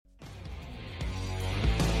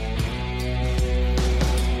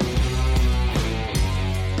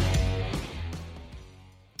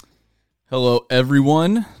Hello,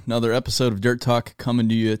 everyone. Another episode of Dirt Talk coming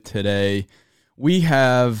to you today. We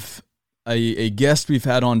have a guest we've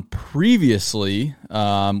had on previously.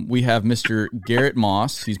 We have Mr. Garrett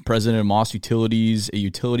Moss. He's president of Moss Utilities, a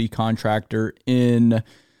utility contractor in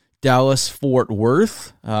Dallas-Fort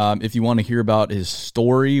Worth. If you want to hear about his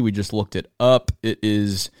story, we just looked it up. It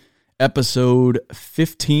is episode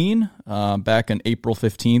 15. Back on April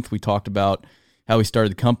 15th, we talked about how he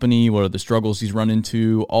started the company, what are the struggles he's run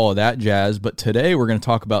into, all of that jazz. But today we're going to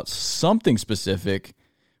talk about something specific.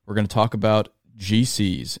 We're going to talk about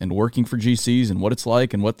GCs and working for GCs and what it's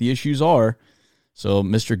like and what the issues are. So,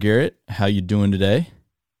 Mr. Garrett, how you doing today?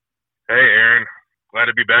 Hey, Aaron. Glad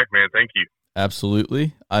to be back, man. Thank you.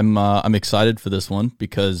 Absolutely. I'm excited for this one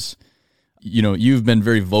because, you know, you've been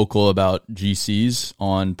very vocal about GCs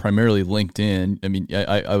on primarily LinkedIn. I mean,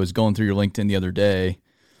 I was going through your LinkedIn the other day,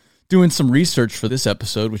 doing some research for this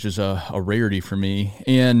episode, which is a rarity for me.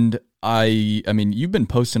 And I mean, you've been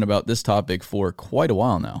posting about this topic for quite a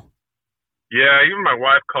while now. Yeah, even my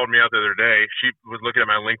wife called me out the other day. She was looking at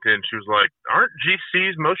my LinkedIn. She was like, "Aren't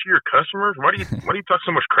GCs most of your customers? Why do you talk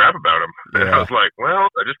so much crap about them?" And Yeah. I was like, "Well,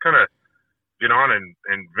 I just kind of get on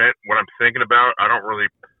and vent what I'm thinking about. I don't really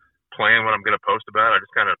plan what I'm going to post about. I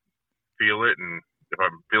just kind of feel it, and if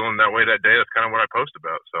I'm feeling that way that day, that's kind of what I post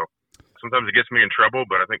about." So sometimes it gets me in trouble,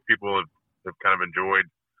 but I think people have kind of enjoyed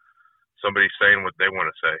somebody saying what they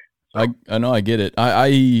want to say. So. I know, I get it.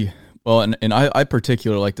 I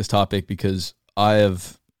particularly like this topic because I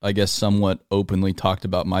have, I guess, somewhat openly talked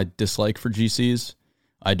about my dislike for GCs.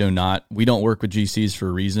 We don't work with GCs for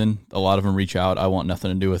a reason. A lot of them reach out. I want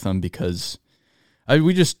nothing to do with them because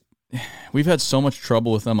we've had so much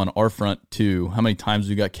trouble with them on our front too. How many times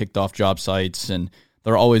we got kicked off job sites, and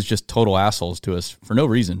they're always just total assholes to us for no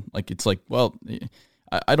reason. Like, it's like, well,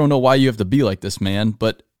 I don't know why you have to be like this, man.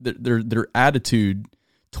 But their attitude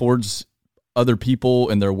towards other people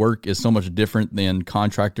and their work is so much different than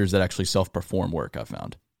contractors that actually self-perform work, I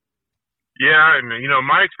found. Yeah, and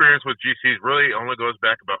my experience with GCs really only goes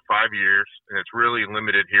back about 5 years, and it's really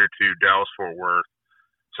limited here to Dallas-Fort Worth.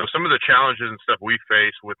 So some of the challenges and stuff we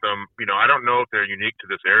face with them, I don't know if they're unique to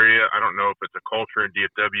this area. I don't know if it's a culture in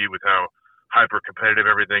DFW with how hyper-competitive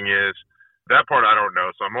everything is. That part I don't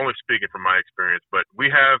know, so I'm only speaking from my experience. But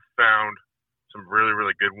we have found some really,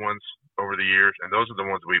 really good ones over the years, and those are the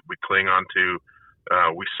ones we cling on to.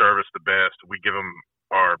 We service the best. We give them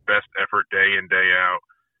our best effort day in, day out.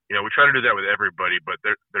 We try to do that with everybody, but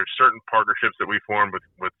there's certain partnerships that we form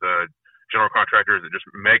with general contractors that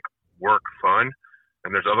just make work fun,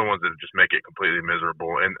 and there's other ones that just make it completely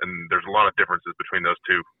miserable. And there's a lot of differences between those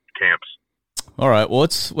two camps. All right, well,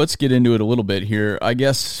 let's get into it a little bit here. I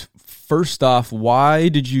guess first off, why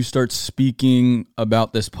did you start speaking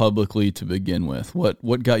about this publicly to begin with?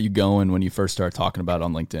 What got you going when you first started talking about it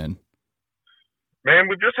on LinkedIn? Man,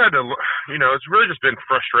 we've just had to, it's really just been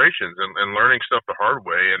frustrations and learning stuff the hard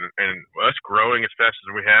way, and us growing as fast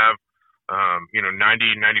as we have.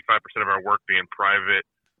 95% of our work being private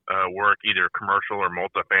work, either commercial or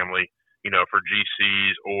multifamily. For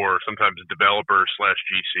GCs or sometimes developers /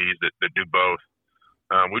 GCs that do both.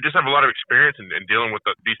 We just have a lot of experience in dealing with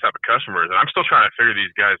these type of customers, and I'm still trying to figure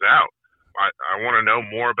these guys out. I want to know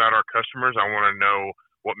more about our customers. I want to know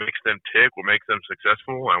what makes them tick, what makes them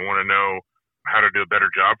successful. I want to know how to do a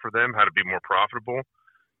better job for them, how to be more profitable.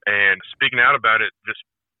 And speaking out about it,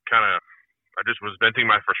 I just was venting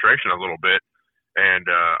my frustration a little bit, and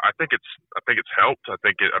I think it's helped. I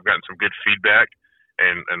think I've gotten some good feedback.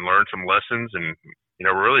 And learn some lessons, and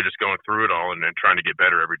we're really just going through it all and trying to get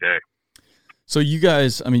better every day. So you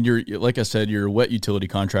guys, I mean, you're, like I said, you're a wet utility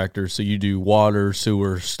contractor, so you do water,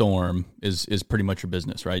 sewer, storm is pretty much your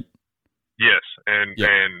business, right? Yes, and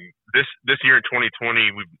this year in 2020,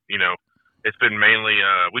 it's been mainly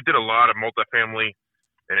we did a lot of multifamily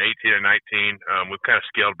in 18 and 19. We've kind of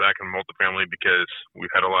scaled back in multifamily because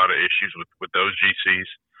we've had a lot of issues with those GCs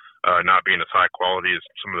not being as high quality as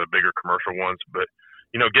some of the bigger commercial ones, but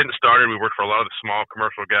getting started, we worked for a lot of the small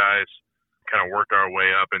commercial guys, kind of worked our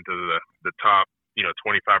way up into the top,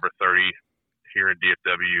 25 or 30 here in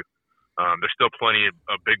DFW. There's still plenty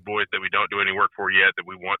of big boys that we don't do any work for yet that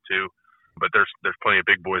we want to, but there's plenty of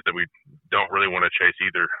big boys that we don't really want to chase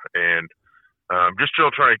either. And just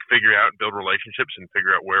still trying to figure out and build relationships and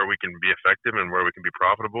figure out where we can be effective and where we can be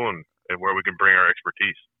profitable and where we can bring our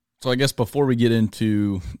expertise. So I guess before we get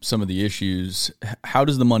into some of the issues, how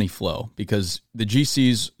does the money flow? Because the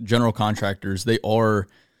GCs, general contractors, they are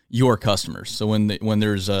your customers. So when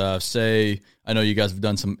there's say, I know you guys have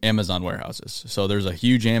done some Amazon warehouses. So there's a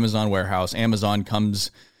huge Amazon warehouse. Amazon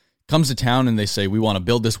comes to town and they say, we want to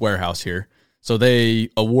build this warehouse here. So they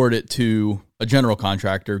award it to a general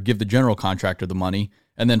contractor, give the general contractor the money,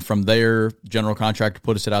 and then from there, general contractor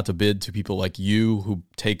puts it out to bid to people like you who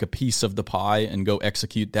take a piece of the pie and go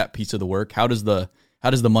execute that piece of the work. How does the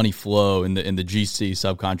money flow in the GC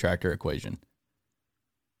subcontractor equation?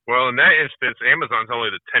 Well, in that instance, Amazon's only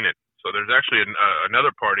the tenant. So there's actually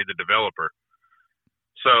another party, the developer.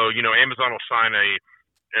 So, Amazon will sign a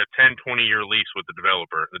 10, 20-year lease with the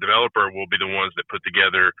developer. The developer will be the ones that put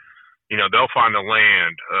together, they'll find the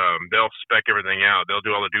land, they'll spec everything out, they'll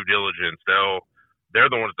do all the due diligence,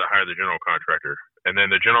 they're the ones that hire the general contractor. And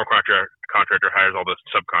then the general contractor hires all the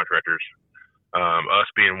subcontractors, us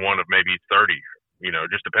being one of maybe 30,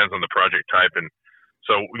 it just depends on the project type. And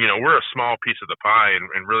so, we're a small piece of the pie,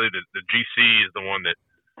 and really the GC is the one that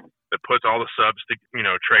puts all the subs to,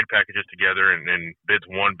 trade packages together and bids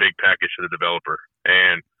one big package to the developer.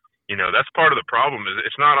 And, that's part of the problem is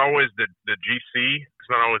it's not always the GC.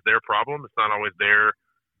 It's not always their problem. It's not always their,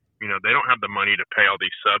 they don't have the money to pay all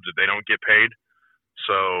these subs if they don't get paid.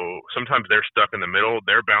 So sometimes they're stuck in the middle.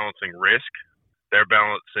 They're balancing risk. They're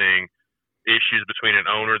balancing issues between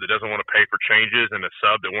an owner that doesn't want to pay for changes and a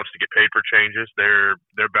sub that wants to get paid for changes. They're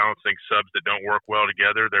balancing subs that don't work well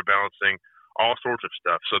together. They're balancing all sorts of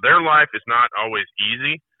stuff. So their life is not always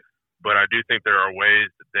easy, but I do think there are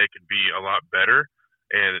ways that they could be a lot better.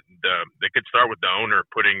 And they could start with the owner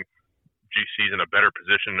putting GCs in a better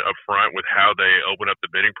position up front with how they open up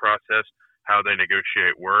the bidding process, how they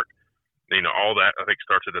negotiate work. All that I think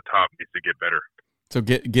starts at the top needs to get better. So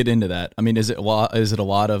get into that. I mean, is it a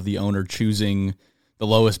lot of the owner choosing the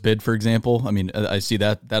lowest bid, for example? I mean, I see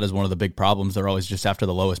that is one of the big problems. They're always just after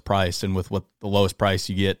the lowest price, and with what the lowest price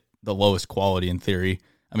you get the lowest quality in theory.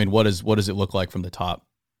 I mean, what does it look like from the top?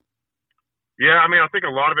 Yeah, I mean, I think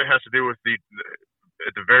a lot of it has to do with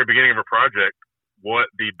at the very beginning of a project, what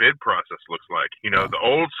the bid process looks like. The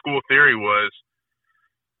old school theory was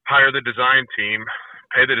hire the design team,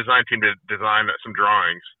 pay the design team to design some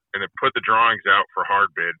drawings, and then put the drawings out for hard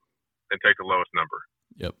bid and take the lowest number.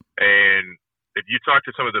 Yep. And if you talk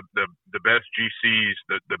to some of the best GCs,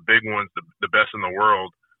 the big ones, the best in the world,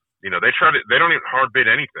 they don't even hard bid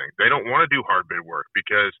anything. They don't want to do hard bid work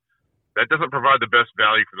because that doesn't provide the best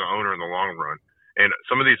value for the owner in the long run. And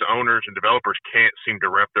some of these owners and developers can't seem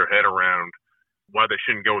to wrap their head around why they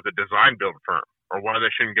shouldn't go with a design build firm or why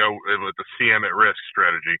they shouldn't go with the CM at risk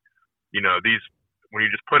strategy. When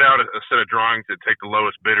you just put out a set of drawings that take the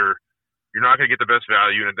lowest bidder, you're not going to get the best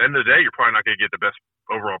value. And at the end of the day, you're probably not going to get the best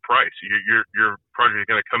overall price. Your project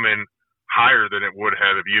is going to come in higher than it would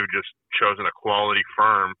have if you had just chosen a quality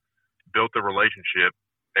firm, built the relationship,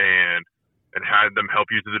 and had them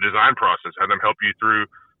help you through the design process, had them help you through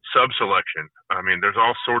sub selection. I mean, there's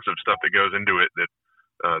all sorts of stuff that goes into it that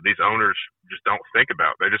these owners just don't think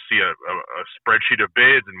about. They just see a spreadsheet of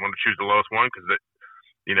bids and want to choose the lowest one because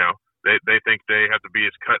they think they have to be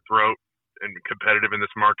as cutthroat and competitive in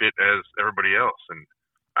this market as everybody else. And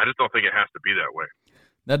I just don't think it has to be that way.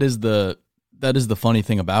 That is the funny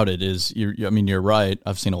thing about it is you're right.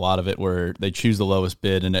 I've seen a lot of it where they choose the lowest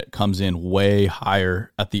bid and it comes in way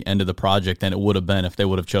higher at the end of the project than it would have been if they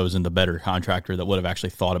would have chosen the better contractor that would have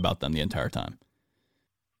actually thought about them the entire time.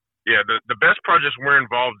 Yeah. The best projects we're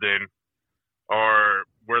involved in are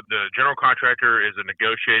where the general contractor is a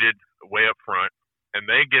negotiated way up front and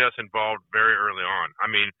they get us involved very early on. I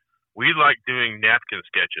mean, we like doing napkin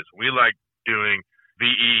sketches. We like doing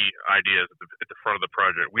VE ideas at the front of the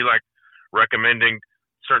project. We like recommending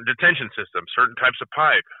certain detention systems, certain types of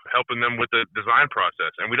pipe, helping them with the design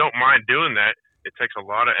process. And we don't mind doing that. It takes a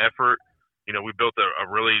lot of effort. We built a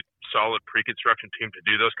really solid pre-construction team to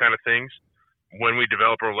do those kind of things. When we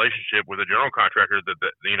develop a relationship with a general contractor that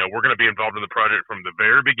we're going to be involved in the project from the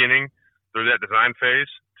very beginning through that design phase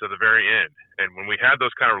to the very end. And when we have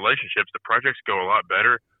those kind of relationships, the projects go a lot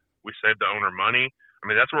better. We save the owner money. I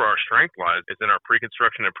mean, that's where our strength lies, is in our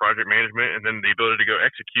pre-construction and project management, and then the ability to go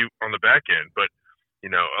execute on the back end. But,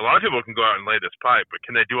 a lot of people can go out and lay this pipe, but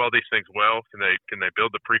can they do all these things well? Can they build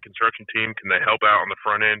the pre-construction team? Can they help out on the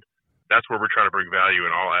front end? That's where we're trying to bring value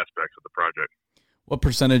in all aspects of the project. What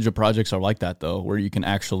percentage of projects are like that, though, where you can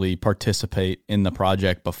actually participate in the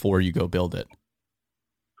project before you go build it?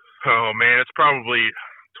 Oh, man, it's probably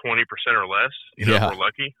 20% or less, if we're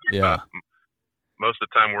lucky. Yeah. Most of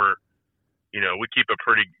the time we keep a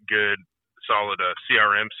pretty good, solid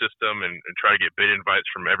CRM system and try to get bid invites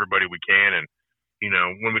from everybody we can. And,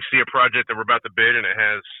 when we see a project that we're about to bid and it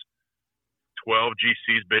has 12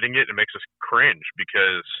 GCs bidding it makes us cringe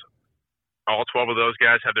because all 12 of those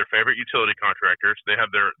guys have their favorite utility contractors. They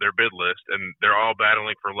have their bid list, and they're all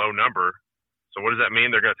battling for a low number. So what does that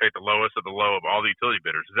mean? They're going to take the lowest of the low of all the utility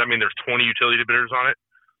bidders. Does that mean there's 20 utility bidders on it?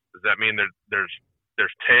 Does that mean there's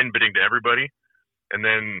 10 bidding to everybody? And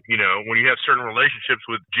then, when you have certain relationships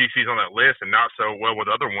with GCs on that list and not so well with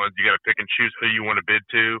other ones, you got to pick and choose who you want to bid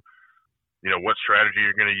to, what strategy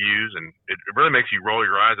you're going to use. And it really makes you roll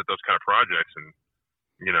your eyes at those kind of projects. And,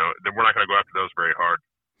 then we're not going to go after those very hard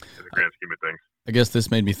in the grand scheme of things. I guess this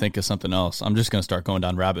made me think of something else. I'm just going to start going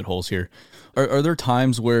down rabbit holes here. Are there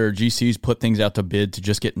times where GCs put things out to bid to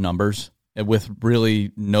just get numbers with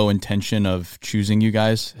really no intention of choosing you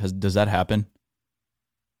guys? Does that happen?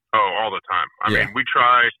 Oh, all the time. I mean, we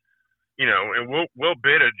try, and we'll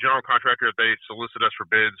bid a general contractor if they solicit us for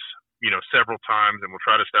bids, several times, and we'll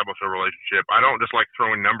try to establish a relationship. I don't just like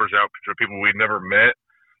throwing numbers out to people we've never met,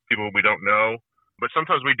 people we don't know. But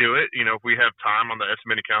sometimes we do it, if we have time on the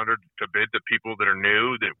estimating calendar to bid to people that are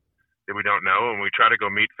new that we don't know, and we try to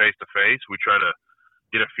go meet face to face. We try to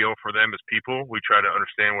get a feel for them as people. We try to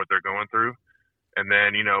understand what they're going through. And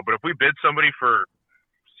then, but if we bid somebody for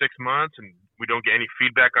 6 months and we don't get any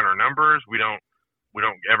feedback on our numbers, we don't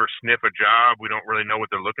ever sniff a job, we don't really know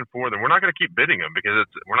what they're looking for, then we're not going to keep bidding them, because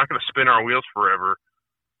we're not going to spin our wheels forever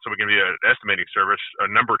so we can be an estimating service, a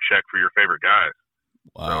number check for your favorite guys.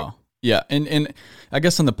 Wow. So, yeah. And I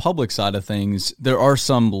guess on the public side of things, there are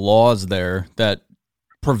some laws there that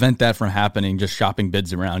prevent that from happening, just shopping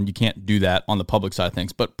bids around. You can't do that on the public side of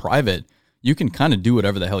things, but private, you can kind of do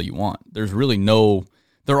whatever the hell you want. There's really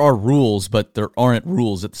there are rules, but there aren't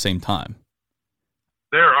rules at the same time.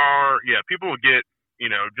 There are, people will get,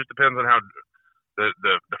 just depends on how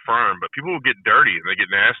the firm, but people will get dirty and they get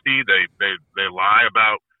nasty. They lie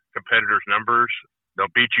about competitors' numbers. They'll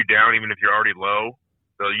beat you down even if you're already low.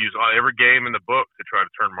 They'll use every game in the book to try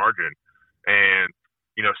to turn margin. And,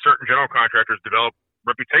 certain general contractors develop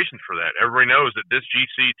reputations for that. Everybody knows that this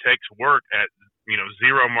GC takes work at,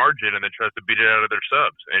 zero margin and then tries to beat it out of their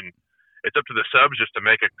subs. And it's up to the subs just to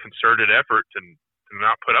make a concerted effort to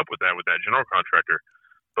not put up with that general contractor.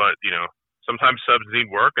 But, sometimes subs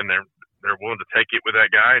need work and they're willing to take it with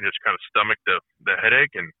that guy and just kind of stomach the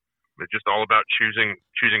headache. And it's just all about choosing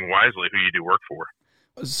wisely who you do work for.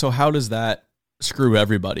 So how does that screw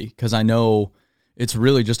everybody? Because I know it's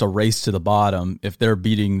really just a race to the bottom if they're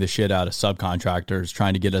beating the shit out of subcontractors,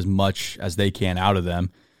 trying to get as much as they can out of them.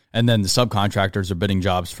 And then the subcontractors are bidding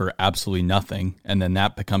jobs for absolutely nothing. And then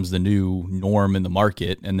that becomes the new norm in the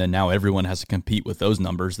market. And then now everyone has to compete with those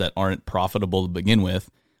numbers that aren't profitable to begin with.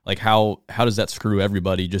 Like how does that screw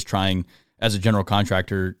everybody just trying as a general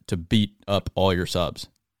contractor to beat up all your subs?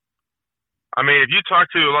 I mean, if you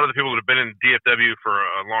talk to a lot of the people that have been in DFW for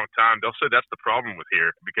a long time, they'll say that's the problem with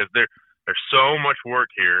here, because there's so much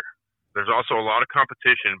work here. There's also a lot of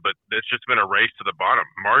competition, but it's just been a race to the bottom.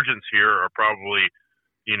 Margins here are probably,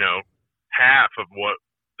 half of what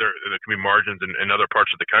there can be margins in other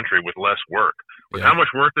parts of the country with less work. With how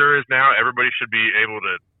much work there is now, everybody should be able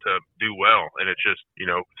to do well. And it's just,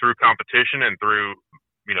 through competition and through,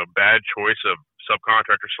 bad choice of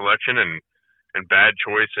subcontractor selection and bad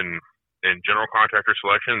choice in general contractor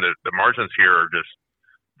selection, the margins here are just,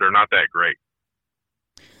 they're not that great.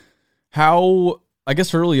 How, I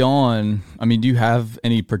guess early on, I mean, do you have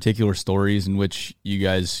any particular stories in which you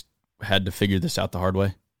guys had to figure this out the hard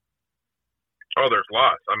way? Oh, there's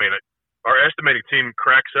lots. I mean, our estimating team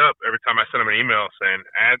cracks up every time I send them an email saying,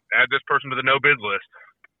 add this person to the no bid list,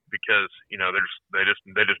 because, they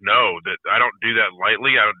just know that I don't do that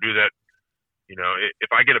lightly. I don't do that.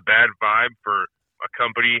 If I get a bad vibe for a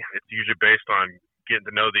company, it's usually based on getting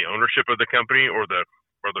to know the ownership of the company or the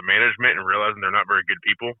management and realizing they're not very good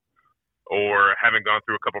people, or having gone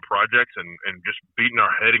through a couple projects and just beating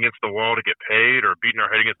our head against the wall to get paid, or beating our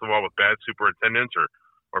head against the wall with bad superintendents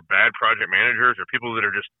or bad project managers, or people that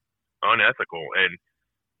are just unethical. And,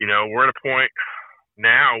 we're at a point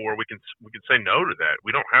now where we can say no to that.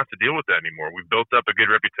 We don't have to deal with that anymore. We've built up a good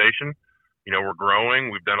reputation. We're growing.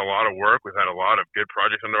 We've done a lot of work. We've had a lot of good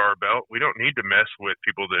projects under our belt. We don't need to mess with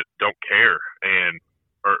people that don't care and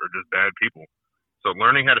are just bad people. So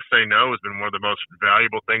learning how to say no has been one of the most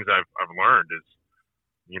valuable things I've learned. Is,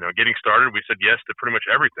 getting started, we said yes to pretty much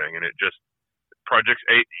everything, and it just projects.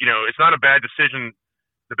 It's not a bad decision.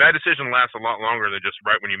 The bad decision lasts a lot longer than just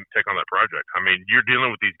right when you take on that project. I mean, you're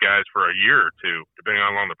dealing with these guys for a year or two, depending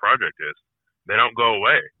on how long the project is. They don't go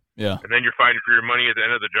away. Yeah. And then you're fighting for your money at the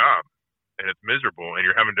end of the job, and it's miserable, and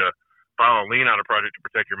you're having to file a lien on a project to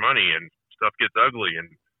protect your money, and stuff gets ugly. And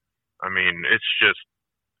I mean, it's just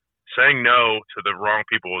saying no to the wrong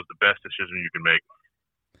people is the best decision you can make.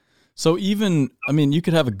 So even, I mean, you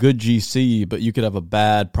could have a good GC, but you could have a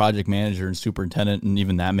bad project manager and superintendent, and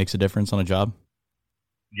even that makes a difference on a job?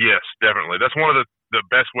 Yes, definitely. That's one of the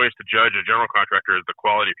best ways to judge a general contractor is the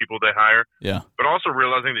quality of people they hire. Yeah. But also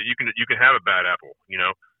realizing that you can have a bad apple.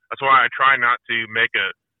 That's why I try not to make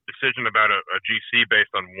a decision about a GC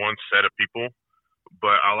based on one set of people,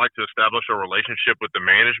 but I like to establish a relationship with the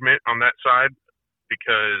management on that side,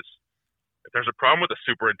 because if there's a problem with a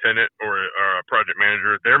superintendent or a project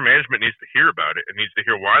manager, their management needs to hear about it and needs to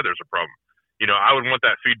hear why there's a problem. I would want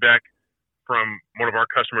that feedback from one of our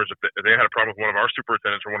customers. If they had a problem with one of our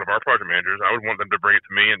superintendents or one of our project managers, I would want them to bring it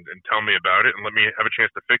to me and tell me about it and let me have a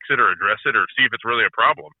chance to fix it or address it or see if it's really a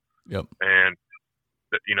problem. Yep. And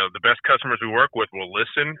the best customers we work with will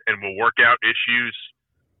listen and will work out issues,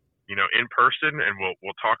 in person, and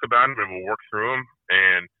we'll talk about them and we'll work through them.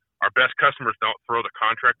 And our best customers don't throw the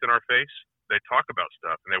contract in our face. They talk about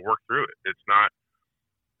stuff and they work through it. It's not,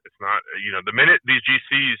 the minute these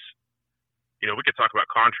GCs, we could talk about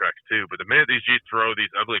contracts too, but the minute these G's throw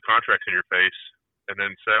these ugly contracts in your face and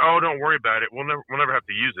then say, "Oh, don't worry about it. We'll never have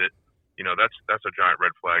to use it." That's a giant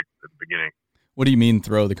red flag at the beginning. What do you mean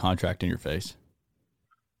throw the contract in your face?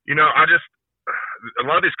 A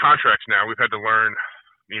lot of these contracts now we've had to learn,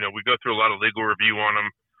 we go through a lot of legal review on them.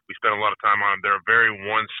 We spend a lot of time on them. There are very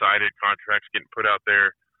one-sided contracts getting put out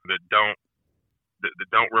there that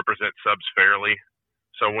don't represent subs fairly.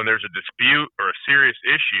 So when there's a dispute or a serious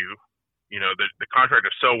issue, the contract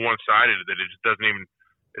is so one-sided that it just doesn't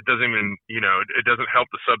help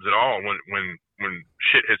the subs at all when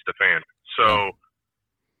shit hits the fan. So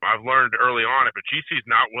I've learned early on, if a GC is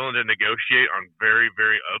not willing to negotiate on very,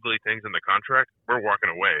 very ugly things in the contract, we're walking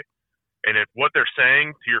away. And if what they're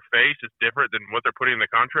saying to your face is different than what they're putting in the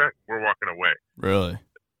contract, we're walking away. Really?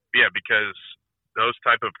 Yeah, because those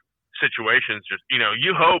type of situations just,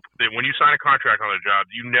 you hope that when you sign a contract on a job,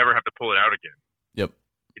 you never have to pull it out again. Yep.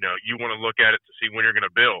 You want to look at it to see when you're going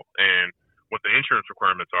to bill and what the insurance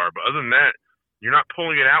requirements are. But other than that, you're not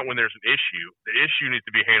pulling it out when there's an issue. The issue needs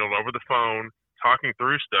to be handled over the phone, talking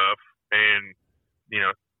through stuff, and,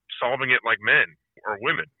 solving it like men or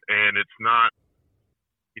women. And it's not,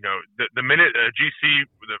 the minute a GC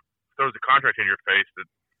throws a contract in your face, that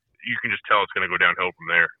you can just tell it's going to go downhill from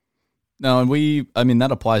there. No, and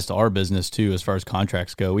that applies to our business too, as far as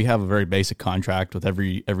contracts go. We have a very basic contract with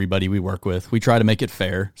everybody we work with. We try to make it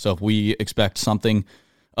fair. So if we expect something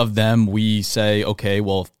of them, we say, okay,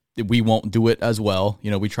 well, we won't do it as well.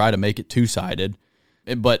 We try to make it two-sided.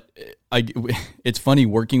 But it's funny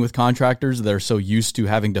working with contractors. They're so used to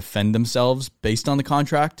having to defend themselves based on the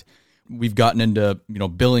contract. We've gotten into,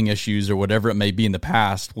 billing issues or whatever it may be in the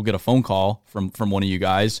past. We'll get a phone call from one of you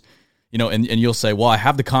guys, and you'll say, well, I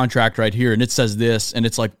have the contract right here and it says this. And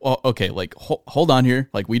it's like, oh, okay, like, hold on here.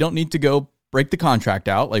 Like, we don't need to go break the contract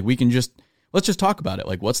out. Like, let's just talk about it.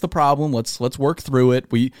 Like, what's the problem? Let's work through it.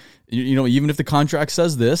 Even if the contract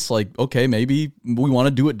says this, like, okay, maybe we want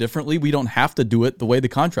to do it differently. We don't have to do it the way the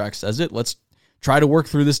contract says it. Let's try to work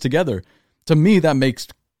through this together. To me, that makes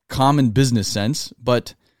common business sense,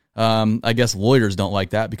 but I guess lawyers don't like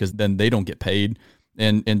that because then they don't get paid.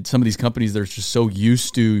 And some of these companies, they're just so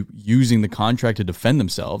used to using the contract to defend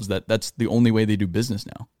themselves that's the only way they do business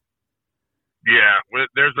now. Yeah,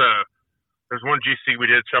 there's one GC we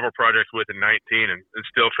did several projects with in 19 and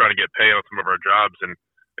still trying to get paid on some of our jobs.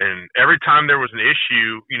 And every time there was an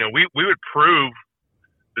issue, we would prove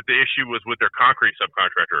that the issue was with their concrete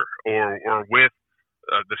subcontractor or with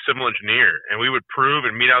the civil engineer. And we would prove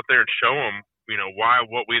and meet out there and show them, why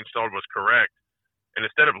what we installed was correct. And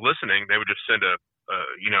instead of listening, they would just send a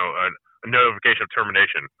notification of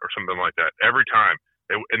termination or something like that every time.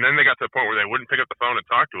 And then they got to the point where they wouldn't pick up the phone and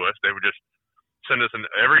talk to us. They would just send us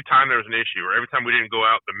every time there was an issue or every time we didn't go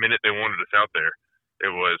out the minute they wanted us out there,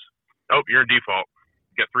 it was, oh, you're in default.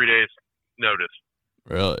 You got 3 days notice.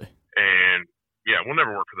 Really? And yeah, we'll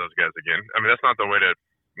never work for those guys again. I mean, that's not the way to,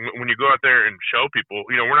 when you go out there and show people,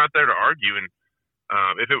 we're not there to argue. And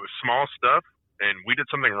if it was small stuff and we did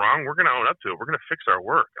something wrong, we're going to own up to it. We're going to fix our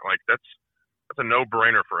work. Like that's a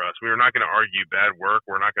no-brainer for us. We are not going to argue bad work.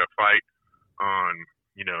 We're not going to fight on,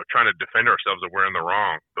 trying to defend ourselves that we're in the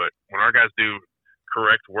wrong. But when our guys do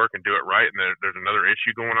correct work and do it right and there's another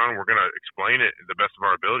issue going on, we're going to explain it to the best of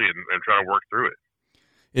our ability and try to work through it.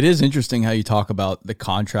 It is interesting how you talk about the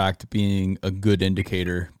contract being a good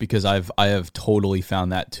indicator because I have totally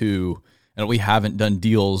found that too. And we haven't done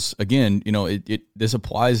deals again. This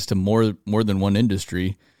applies to more than one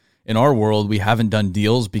industry. In our world, we haven't done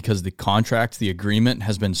deals because the contract, the agreement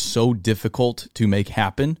has been so difficult to make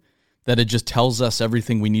happen that it just tells us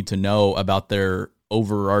everything we need to know about their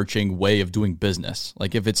overarching way of doing business.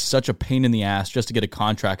 Like if it's such a pain in the ass just to get a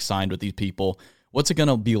contract signed with these people, what's it going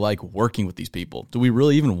to be like working with these people? Do we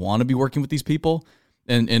really even want to be working with these people?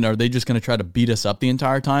 And are they just going to try to beat us up the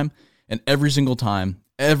entire time? And every single time,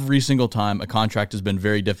 a contract has been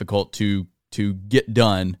very difficult to get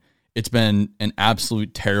done. it's been an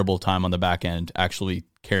absolute terrible time on the back end actually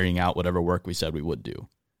carrying out whatever work we said we would do.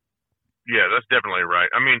 Yeah, that's definitely right.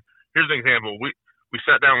 I mean, here's an example. We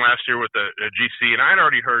sat down last year with a GC, and I had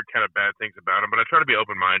already heard kind of bad things about him, but I try to be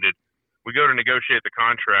open-minded. We go to negotiate the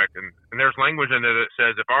contract, and there's language in there that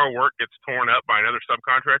says if our work gets torn up by another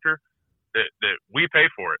subcontractor, that we pay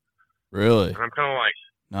for it. Really? And I'm kind of like,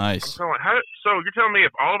 nice. I'm kind of like, so you're telling me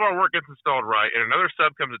if all of our work gets installed right and another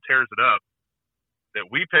sub comes and tears it up, that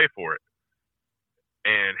we pay for it?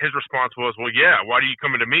 And his response was, well, yeah, why do you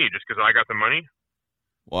come to me? Just because I got the money?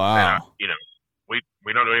 Wow.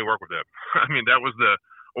 We don't do any work with them. I mean, that was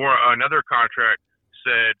or another contract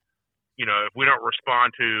said, if we don't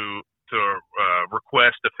respond to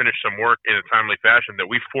request to finish some work in a timely fashion, that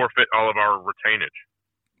we forfeit all of our retainage.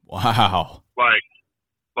 Wow.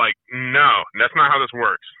 Like, no, that's not how this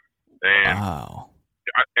works. And wow.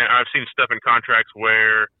 I've seen stuff in contracts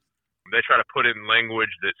where they try to put in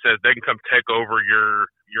language that says they can come take over your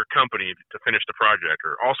company to finish the project,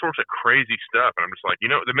 or all sorts of crazy stuff. And I'm just like,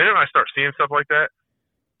 the minute I start seeing stuff like that,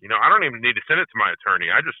 I don't even need to send it to my attorney.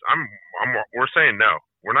 We're saying no,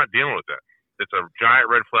 we're not dealing with that. It's a giant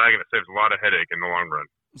red flag, and it saves a lot of headache in the long run.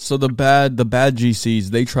 So the bad GCs,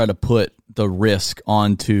 they try to put the risk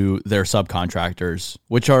onto their subcontractors,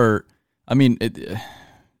 which are,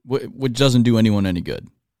 which doesn't do anyone any good.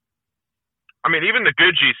 I mean, even the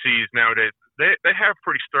good GCs nowadays, they have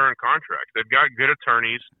pretty stern contracts. They've got good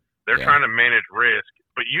attorneys. They're trying to manage risk,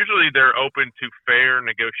 but usually they're open to fair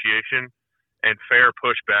negotiation and fair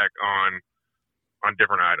pushback on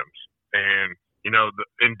different items. And in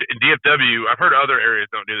DFW, I've heard other areas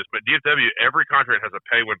don't do this, but DFW, every contract has a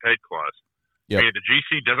pay when paid clause. Yep. Meaning the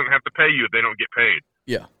GC doesn't have to pay you if they don't get paid.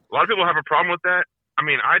 Yeah. A lot of people have a problem with that. I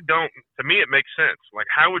mean, I don't. To me, it makes sense. Like,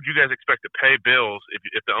 how would you guys expect to pay bills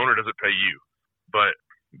if the owner doesn't pay you? But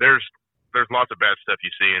there's lots of bad stuff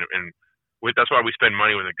you see, and that's why we spend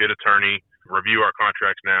money with a good attorney, review our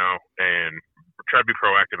contracts now, and try to be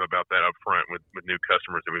proactive about that up front with new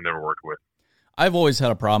customers that we've never worked with. I've always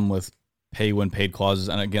had a problem with pay when paid clauses.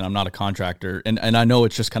 And again, I'm not a contractor, and I know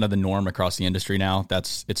it's just kind of the norm across the industry now.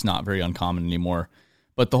 It's not very uncommon anymore.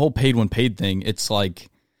 But the whole paid when paid thing, it's like,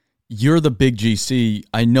 you're the big GC.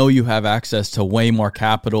 I know you have access to way more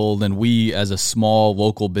capital than we as a small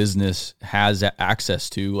local business has access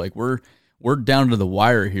to. Like, we're down to the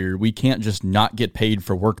wire here. We can't just not get paid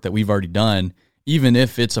for work that we've already done, even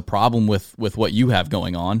if it's a problem with what you have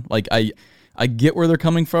going on. Like, I get where they're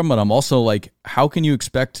coming from, but I'm also like, how can you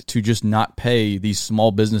expect to just not pay these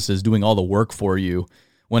small businesses doing all the work for you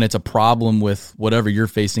when it's a problem with whatever you're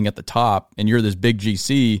facing at the top, and you're this big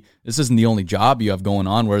GC? This isn't the only job you have going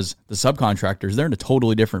on, whereas the subcontractors, they're in a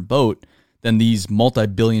totally different boat than these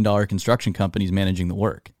multi-billion-dollar construction companies managing the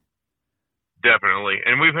work. Definitely.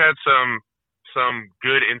 And we've had some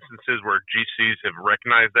good instances where GCs have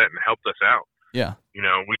recognized that and helped us out. Yeah.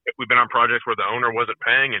 We've been on projects where the owner wasn't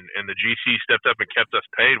paying, and the GC stepped up and kept us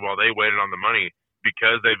paid while they waited on the money,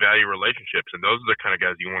 because they value relationships. And those are the kind of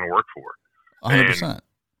guys you want to work for. 100%.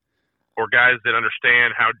 Or guys that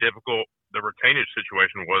understand how difficult the retainage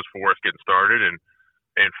situation was for us getting started, and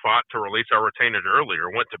fought to release our retainage early,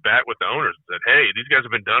 or went to bat with the owners and said, hey, these guys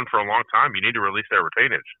have been done for a long time. You need to release that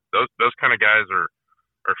retainage. Those kind of guys are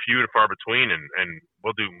few and far between, and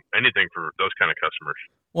we'll do anything for those kind of customers.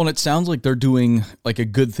 Well, and it sounds like they're doing like a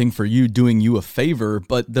good thing for you, doing you a favor,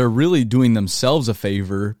 but they're really doing themselves a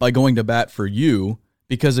favor by going to bat for you,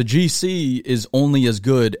 because a GC is only as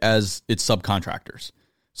good as its subcontractors.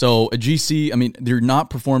 So a GC, they're not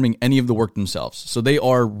performing any of the work themselves. So they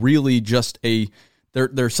are really just they're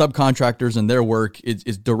subcontractors, and their work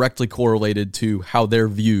is directly correlated to how they're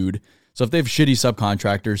viewed. So if they have shitty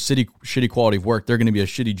subcontractors, shitty quality of work, they're going to be a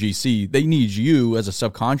shitty GC. They need you as a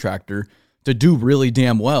subcontractor to do really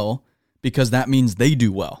damn well, because that means they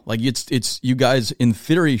do well. Like, it's you guys in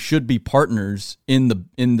theory should be partners in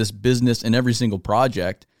this business in every single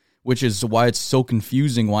project, which is why it's so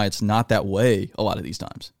confusing why it's not that way a lot of these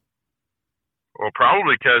times. Well,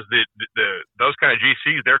 probably because those kind of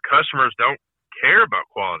GCs, their customers don't care about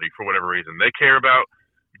quality for whatever reason. They care about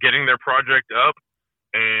getting their project up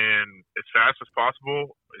and as fast as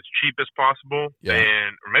possible, as cheap as possible,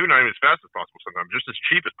 or maybe not even as fast as possible sometimes, just as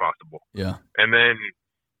cheap as possible. Yeah. And then,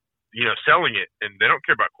 selling it, and they don't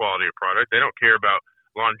care about quality of product. They don't care about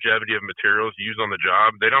longevity of materials used on the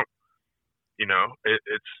job. They don't,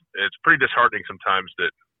 it's pretty disheartening sometimes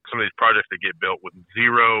that some of these projects that get built with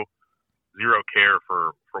zero care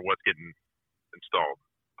for what's getting installed.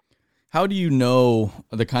 How do you know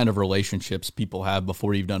the kind of relationships people have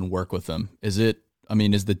before you've done work with them? Is the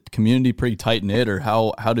community pretty tight-knit, or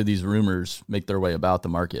how do these rumors make their way about the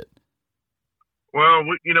market? Well,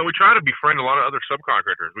 we try to befriend a lot of other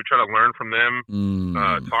subcontractors. We try to learn from them,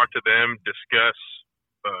 talk to them, discuss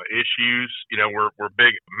issues. We're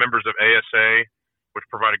big members of ASA, which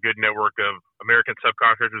provide a good network of American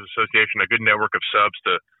Subcontractors Association, a good network of subs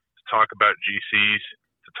to talk about GCs,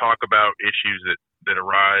 to talk about issues that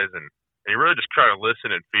arise, and you really just try to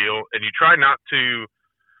listen and feel, and you try not to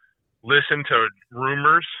listen to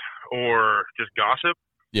rumors or just gossip.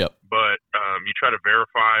 Yep. But you try to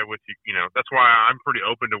verify with that's why I'm pretty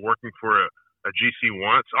open to working for a GC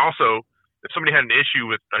once. Also, if somebody had an issue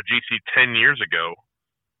with a GC 10 years ago,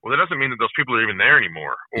 well, that doesn't mean that those people are even there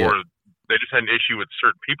anymore, or they just had an issue with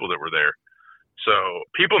certain people that were there. So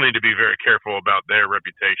people need to be very careful about their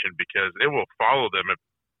reputation because it will follow them.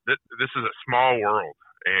 This is a small world,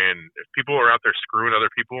 and if people are out there screwing other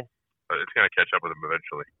people, it's going to catch up with them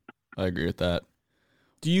eventually. I agree with that.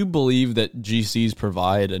 Do you believe that GCs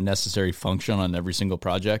provide a necessary function on every single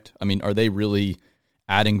project? I mean, are they really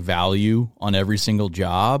adding value on every single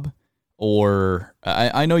job? Or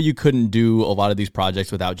I know you couldn't do a lot of these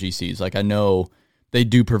projects without GCs. Like, I know they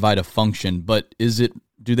do provide a function, but is it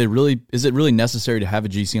really necessary to have a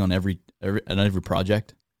GC on every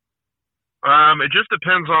project? It just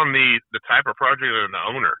depends on the type of project and the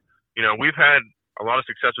owner. We've had a lot of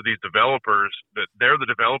success with these developers that they're the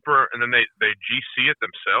developer and then they GC it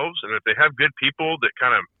themselves. And if they have good people that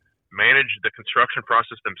kind of manage the construction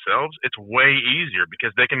process themselves, it's way easier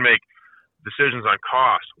because they can make decisions on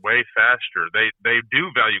cost way faster. They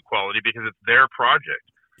do value quality because it's their project.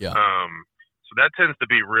 Yeah. So that tends to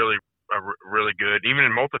be really good, even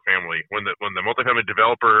in multifamily, when the multifamily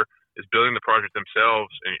developer is building the project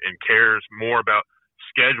themselves and cares more about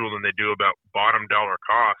schedule than they do about bottom dollar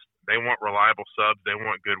cost. They want reliable subs. They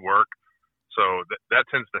want good work. So that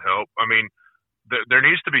tends to help. I mean, there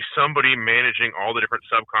needs to be somebody managing all the different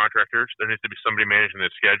subcontractors. There needs to be somebody managing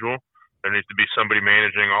the schedule. There needs to be somebody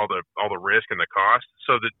managing all the risk and the cost.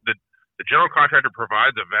 So the general contractor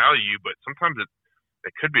provides a value, but sometimes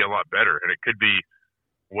it could be a lot better, and it could be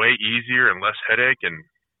way easier and less headache. And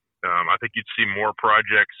I think you'd see more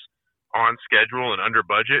projects on schedule and under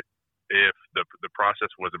budget if the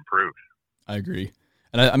process was improved. I agree.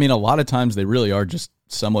 And I mean, a lot of times they really are just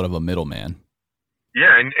somewhat of a middleman.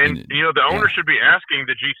 Yeah, and the owner should be asking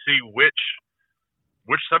the GC which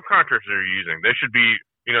subcontractors they're using. They should be,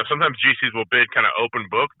 sometimes GCs will bid kind of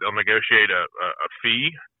open book. They'll negotiate a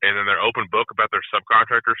fee, and then they're open book about their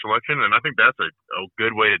subcontractor selection. And I think that's a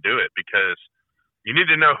good way to do it because you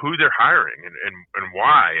need to know who they're hiring and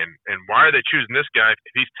why, and why are they choosing this guy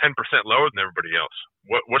if he's 10% lower than everybody else?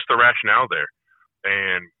 What's the rationale there?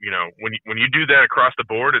 And when you do that across the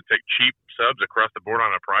board and take cheap subs across the board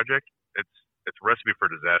on a project, it's a recipe for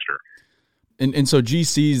disaster. And so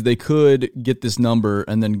GCs, they could get this number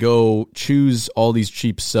and then go choose all these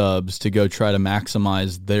cheap subs to go try to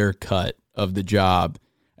maximize their cut of the job,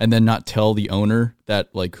 and then not tell the owner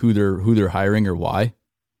that like who they're hiring or why.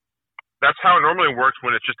 That's how it normally works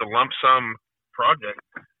when it's just a lump sum project.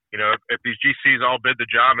 If these GCs all bid the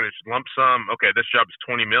job and it's lump sum, okay, this job is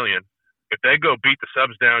 $20 million. If they go beat the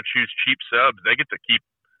subs down, choose cheap subs, they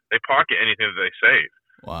pocket anything that they save.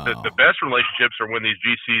 Wow. The best relationships are when these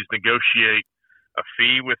GCs negotiate a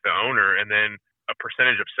fee with the owner and then a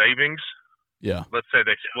percentage of savings. Yeah. Let's say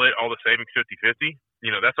they split all the savings 50-50.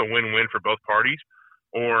 That's a win-win for both parties.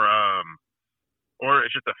 Or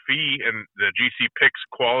it's just a fee and the GC picks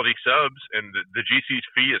quality subs and the GC's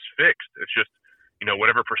fee is fixed. It's just,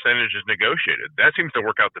 whatever percentage is negotiated. That seems to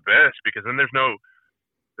work out the best because then there's no,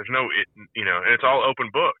 and it's all open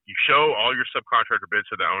book. You show all your subcontractor bids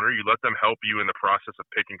to the owner. You let them help you in the process of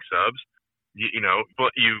picking subs.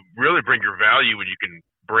 But you really bring your value when you can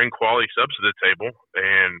bring quality subs to the table.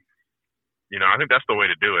 And, I think that's the way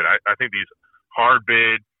to do it. I think these hard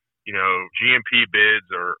bid, GMP bids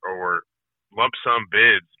or lump sum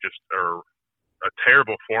bids just are a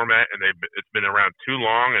terrible format, and it's been around too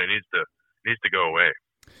long, and it needs to go away.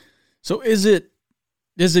 So is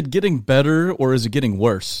it getting better or is it getting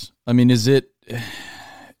worse? I mean, it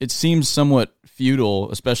seems somewhat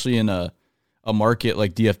futile, especially in a market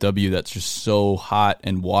like DFW that's just so hot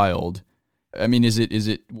and wild. I mean,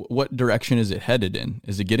 what direction is it headed in?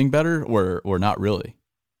 Is it getting better or not really?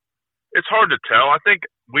 It's hard to tell. I think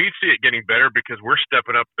we see it getting better because we're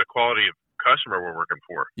stepping up the quality of customer we're working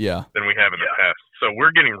for than we have in the past. So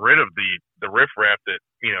we're getting rid of the riffraff that,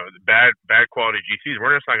 bad quality GCs.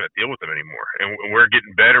 We're just not going to deal with them anymore. And we're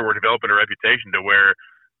getting better. We're developing a reputation to where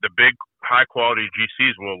the big high quality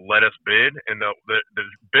GCs will let us bid, and the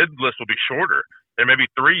bid list will be shorter. There may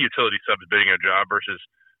be 3 utility subs bidding a job versus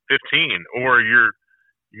 15, or you're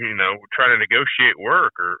trying to negotiate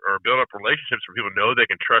work or build up relationships where people know they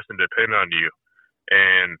can trust and depend on you.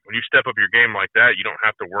 And when you step up your game like that, you don't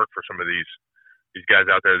have to work for some of these guys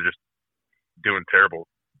out there that are just doing terrible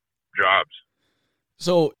jobs.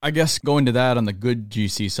 So I guess going to that on the good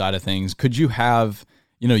GC side of things, could you have,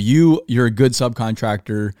 you're a good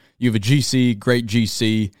subcontractor, you have a GC, great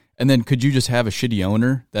GC, and then could you just have a shitty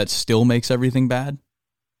owner that still makes everything bad?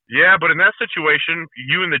 Yeah, but in that situation,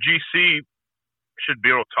 you and the GC should be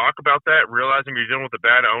able to talk about that, realizing you're dealing with a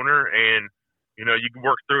bad owner, and, you can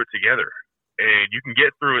work through it together. And you can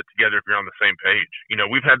get through it together if you're on the same page.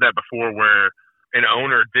 We've had that before where an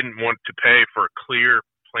owner didn't want to pay for clear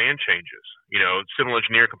plan changes. Civil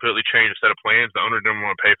engineer completely changed a set of plans. The owner didn't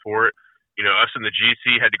want to pay for it. Us and the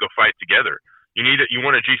GC had to go fight together. You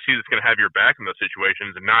want a GC that's going to have your back in those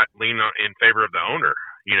situations and not lean in favor of the owner.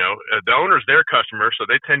 The owner's their customer, so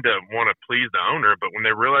they tend to want to please the owner. But when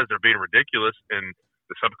they realize they're being ridiculous and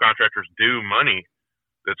the subcontractors do money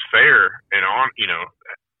that's fair and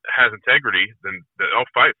has integrity, then they'll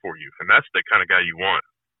fight for you, and that's the kind of guy you want.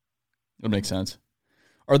 That makes sense.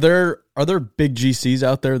 Are there big GCs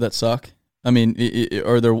out there that suck? I mean,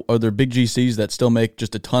 are there big GCs that still make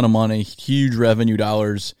just a ton of money, huge revenue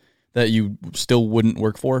dollars that you still wouldn't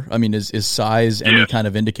work for? I mean, is size any kind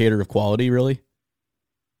of indicator of quality, really?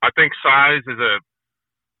 I think size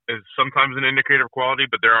is sometimes an indicator of quality,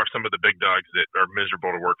 but there are some of the big dogs that are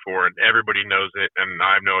miserable to work for, and everybody knows it, and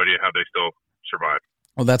I have no idea how they still survive.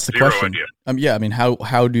 Well, that's the question. Yeah, I mean, how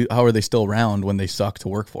are they still around when they suck to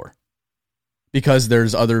work for? Because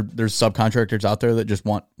there's subcontractors out there that just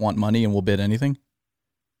want money and will bid anything.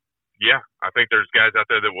 Yeah, I think there's guys out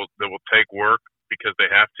there that will take work because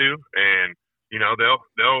they have to, and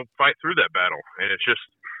they'll fight through that battle. And it's just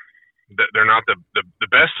they're not the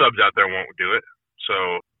best subs out there won't do it.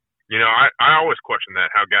 So I always question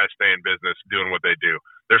that, how guys stay in business doing what they do.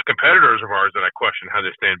 There's competitors of ours that I question how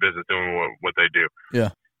they stay in business doing what they do.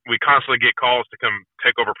 Yeah. We constantly get calls to come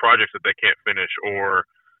take over projects that they can't finish, or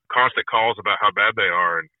constant calls about how bad they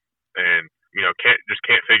are, and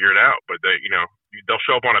can't figure it out. But they'll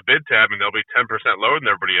show up on a bid tab and they'll be 10% lower than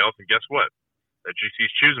everybody else, and guess what? The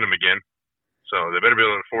GC's choosing them again. So they better be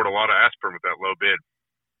able to afford a lot of aspirin with that low bid.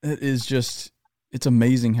 It's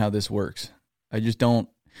amazing how this works. I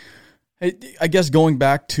guess going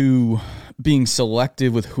back to being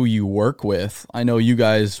selective with who you work with, I know you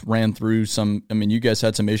guys ran through you guys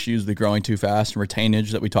had some issues with growing too fast and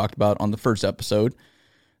retainage that we talked about on the first episode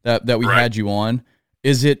that we had you on.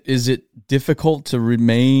 Is it difficult to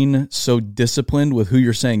remain so disciplined with who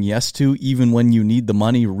you're saying yes to, even when you need the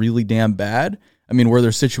money really damn bad? I mean, were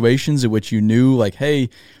there situations in which you knew, like, hey,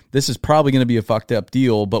 this is probably going to be a fucked up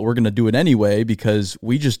deal, but we're going to do it anyway because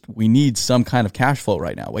we need some kind of cash flow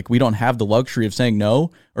right now. Like, we don't have the luxury of saying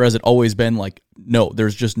no, or has it always been like, no,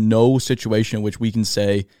 there's just no situation in which we can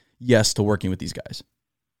say yes to working with these guys?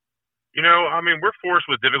 We're forced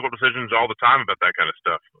with difficult decisions all the time about that kind of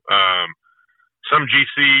stuff. Some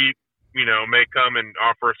GC, may come and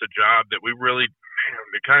offer us a job that we really,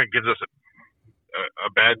 it kind of gives us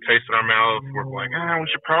a bad taste in our mouth. We're like, we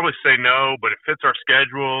should probably say no, but it fits our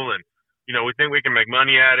schedule, and we think we can make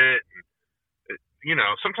money at it. And,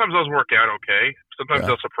 sometimes those work out okay. Sometimes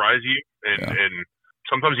they'll surprise you, and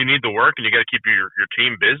sometimes you need the work, and you got to keep your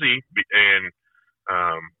team busy. And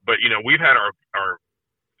but we've had our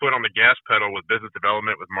foot on the gas pedal with business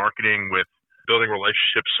development, with marketing, with building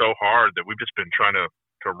relationships so hard that we've just been trying to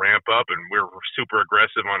ramp up, and we're super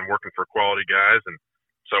aggressive on working for quality guys. And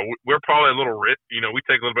so we're probably a little risk, we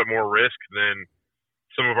take a little bit more risk than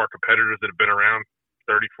some of our competitors that have been around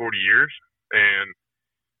 30, 40 years. And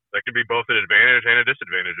that can be both an advantage and a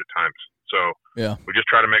disadvantage at times. So we just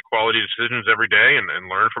try to make quality decisions every day and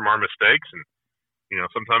learn from our mistakes. And,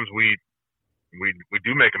 sometimes we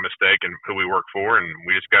do make a mistake in who we work for, and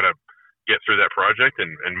we just got to get through that project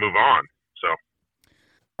and move on. So,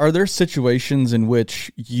 are there situations in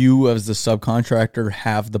which you as the subcontractor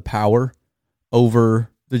have the power over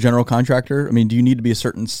the general contractor? I mean, do you need to be a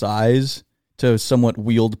certain size to somewhat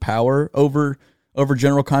wield power over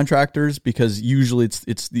general contractors? Because usually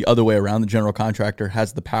it's the other way around. The general contractor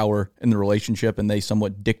has the power in the relationship, and they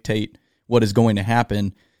somewhat dictate what is going to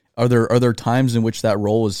happen. Are there times in which that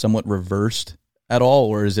role is somewhat reversed at all,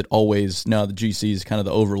 or is it always, no, the GC is kind of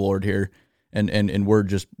the overlord here, and we're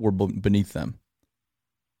beneath them?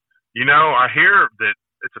 I hear that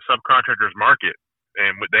it's a subcontractor's market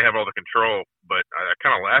and they have all the control, but I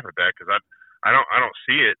kind of laugh at that because I don't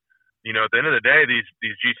see it. At the end of the day, these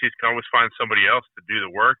GCs can always find somebody else to do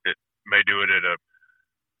the work that may do it at a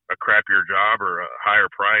crappier job or a higher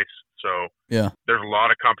price. So there's a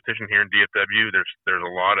lot of competition here in DFW. There's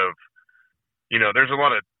a lot of, there's a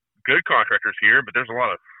lot of good contractors here, but there's a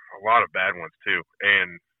lot of bad ones too.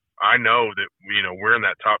 And I know that, we're in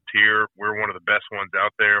that top tier. We're one of the best ones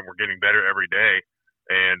out there, and we're getting better every day.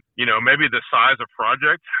 And, maybe the size of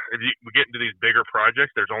projects, we get into these bigger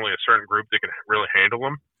projects, there's only a certain group that can really handle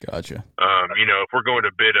them. Gotcha. If we're going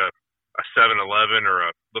to bid a 7-Eleven or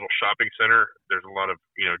a little shopping center, there's a lot of,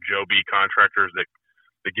 Joe B contractors that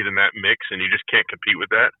get in that mix, and you just can't compete with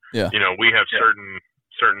that. Yeah. We have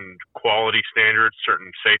certain quality standards,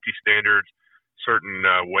 certain safety standards, certain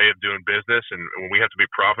way of doing business, and we have to be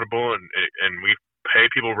profitable, and we pay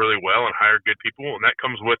people really well and hire good people, and that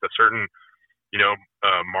comes with a certain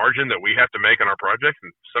margin that we have to make on our projects.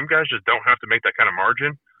 And some guys just don't have to make that kind of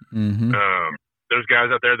margin. Mm-hmm. There's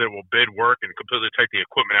guys out there that will bid work and completely take the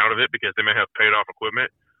equipment out of it because they may have paid off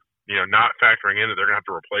equipment, not factoring in that they're going to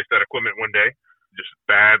have to replace that equipment one day. Just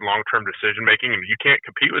bad long-term decision making, and you can't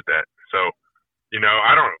compete with that. So,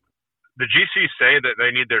 the GCs say that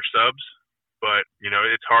they need their subs, but,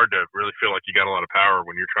 it's hard to really feel like you got a lot of power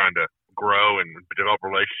when you're trying to grow and develop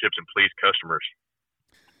relationships and please customers.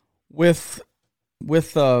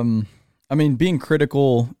 Being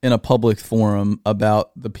critical in a public forum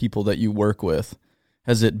about the people that you work with,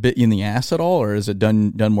 has it bit you in the ass at all, or has it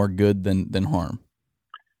done more good than harm?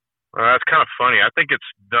 That's kind of funny. I think it's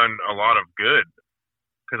done a lot of good,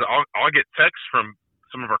 because I'll get texts from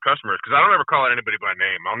some of our customers, because I don't ever call out anybody by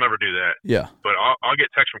name. I'll never do that. Yeah. But I'll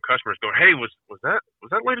get texts from customers going, "Hey, was that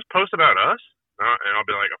latest post about us?" And I'll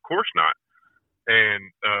be like, "Of course not."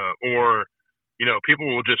 And or people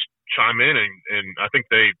will just chime in, and I think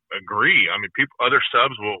they agree. I mean, other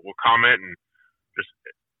subs will comment and just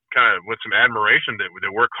kind of with some admiration that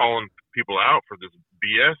we're calling people out for this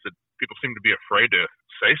BS that people seem to be afraid to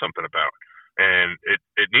say something about. And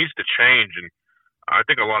it needs to change. And I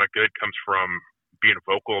think a lot of good comes from being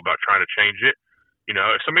vocal about trying to change it.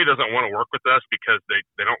 If somebody doesn't want to work with us because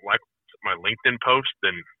they don't like my LinkedIn post,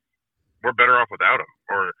 then we're better off without them.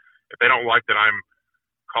 Or if they don't like that I'm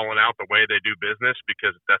calling out the way they do business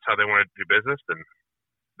because that's how they want to do business,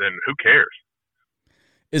 then who cares?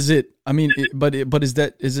 Is it? I mean,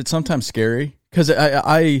 is it sometimes scary? Because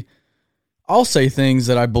I'll say things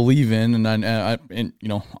that I believe in, and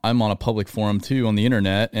I'm on a public forum too on the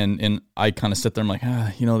internet, and I kind of sit there and I'm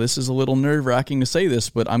like, this is a little nerve-wracking to say this,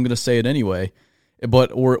 but I'm going to say it anyway.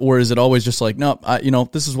 But or is it always just like, no,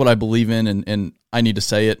 this is what I believe in, and I need to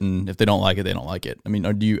say it, and if they don't like it, they don't like it. I mean,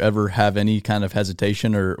 do you ever have any kind of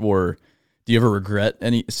hesitation, or do you ever regret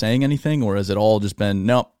saying anything, or has it all just been,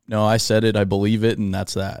 no, I said it, I believe it, and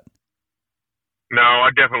that's that? No,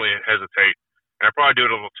 I definitely hesitate. And I probably do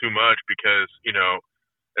it a little too much because, in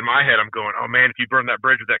my head, I'm going, oh man, if you burn that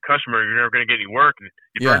bridge with that customer, you're never going to get any work. And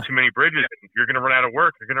you burn too many bridges, and you're going to run out of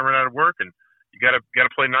work. You're going to run out of work, and you got to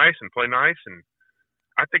play nice. And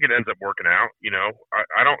I think it ends up working out.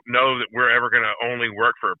 I don't know that we're ever going to only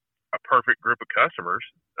work for a perfect group of customers.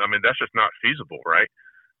 I mean, that's just not feasible, right?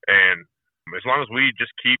 And as long as we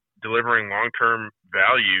just keep delivering long-term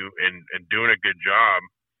value and doing a good job,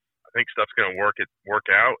 I think stuff's going to work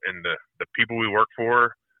out. And the people we work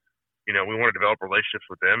for, we want to develop relationships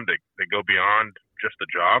with them that go beyond just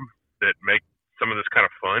the job, that make some of this kind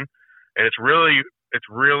of fun. And it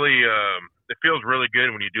feels really good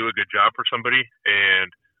when you do a good job for somebody, and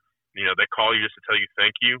they call you just to tell you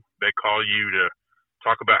thank you. They call you to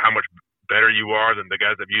talk about how much better you are than the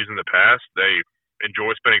guys they've used in the past. They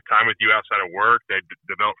enjoy spending time with you outside of work. They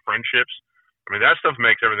develop friendships. I mean, that stuff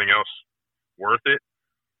makes everything else worth it.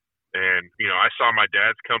 And I saw my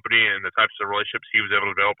dad's company and the types of relationships he was able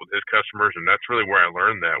to develop with his customers, and that's really where I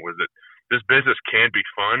learned that, was that this business can be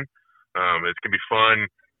fun. It can be fun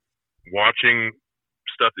watching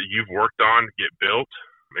stuff that you've worked on get built.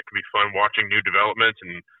 It can be fun watching new developments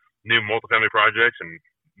and new multifamily projects and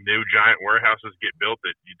new giant warehouses get built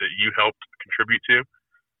that you helped contribute to.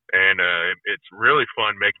 And it's really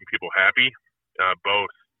fun making people happy,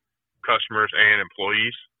 both customers and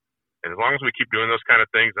employees. And as long as we keep doing those kind of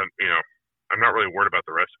things, I'm not really worried about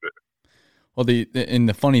the rest of it. Well,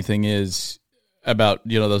 the funny thing is about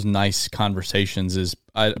those nice conversations is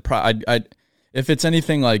I if it's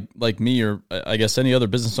anything like me, or I guess any other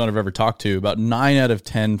business owner I've ever talked to, about 9 out of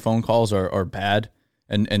 10 phone calls are bad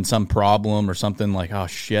and some problem or something like, oh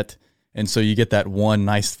shit. And so you get that one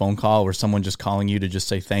nice phone call where someone just calling you to just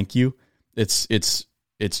say thank you. It's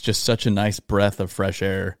just such a nice breath of fresh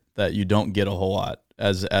air that you don't get a whole lot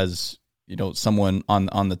as someone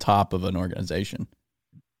on the top of an organization.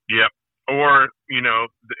 Yep. Or,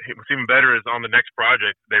 what's even better is on the next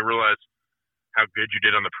project, they realize how good you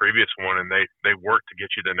did on the previous one, and they work to get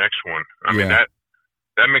you the next one. I mean, that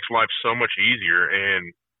makes life so much easier.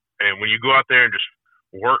 And when you go out there and just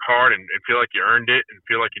work hard and feel like you earned it and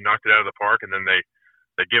feel like you knocked it out of the park, and then they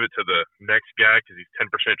they give it to the next guy because he's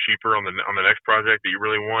 10% cheaper on the next project that you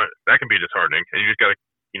really want. That can be disheartening, and you just got to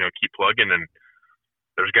keep plugging. And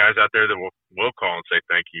there's guys out there that will call and say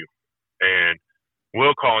thank you, and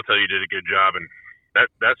will call and tell you did a good job, and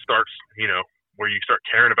that starts where you start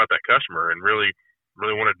caring about that customer and really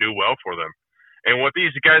want to do well for them. And what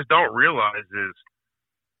these guys don't realize is,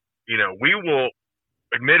 we will,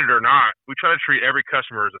 admit it or not, we try to treat every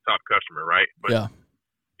customer as a top customer, right? But yeah.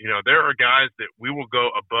 There are guys that we will go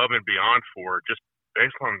above and beyond for just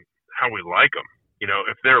based on how we like them.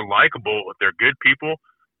 If they're likable, if they're good people,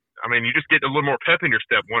 I mean, you just get a little more pep in your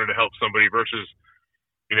step wanting to help somebody versus,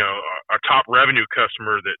 our top revenue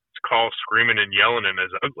customer that calls screaming and yelling and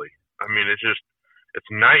is ugly. I mean, it's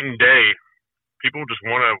night and day. People just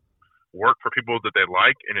want to work for people that they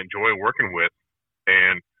like and enjoy working with.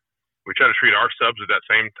 And we try to treat our subs with that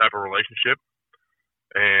same type of relationship.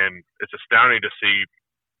 And it's astounding to see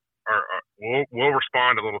we'll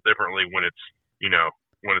respond a little differently when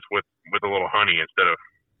it's with a little honey instead of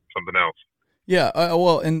something else. Yeah,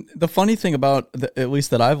 well, and the funny thing about at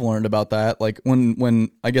least that I've learned about that, like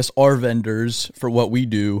when I guess our vendors for what we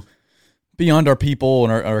do, beyond our people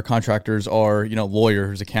and our contractors are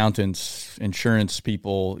lawyers, accountants, insurance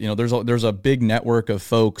people. There's a big network of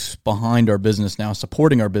folks behind our business now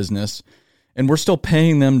supporting our business, and we're still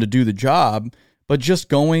paying them to do the job. But just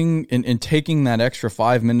going and taking that extra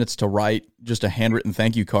 5 minutes to write just a handwritten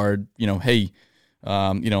thank you card, hey,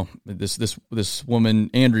 this woman,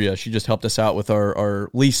 Andrea, she just helped us out with our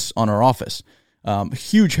lease on our office.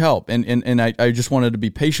 Huge help. And I just wanted to be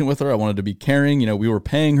patient with her. I wanted to be caring. We were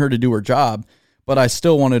paying her to do her job, but I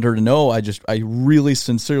still wanted her to know I really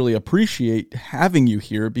sincerely appreciate having you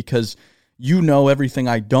here because you know everything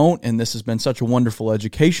I don't. And this has been such a wonderful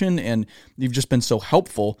education and you've just been so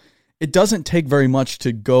helpful. It doesn't take very much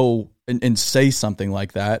to go and say something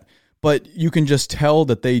like that, but you can just tell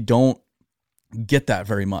that they don't get that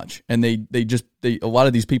very much. And they a lot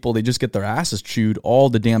of these people, they just get their asses chewed all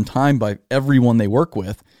the damn time by everyone they work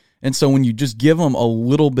with. And so when you just give them a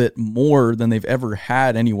little bit more than they've ever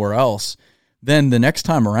had anywhere else, then the next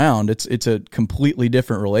time around, it's a completely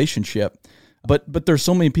different relationship. But there's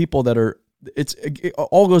so many people that it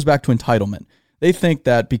all goes back to entitlement. They think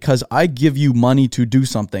that because I give you money to do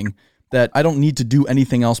something, that I don't need to do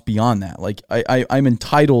anything else beyond that. Like I'm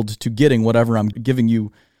entitled to getting whatever I'm giving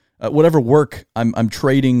you, whatever work I'm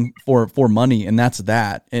trading for money, and that's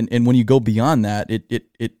that. And when you go beyond that,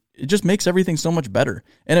 it just makes everything so much better,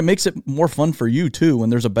 and it makes it more fun for you too when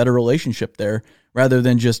there's a better relationship there, rather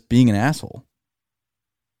than just being an asshole.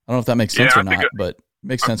 I don't know if that makes sense or not, but it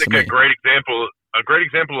makes sense to me. A great example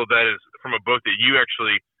of that is from a book that you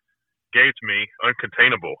actually gave to me,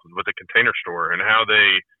 Uncontainable, with the Container Store, and how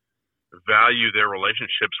they value their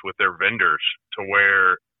relationships with their vendors to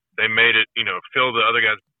where they made it, fill the other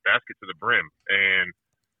guy's basket to the brim. And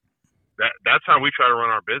that's how we try to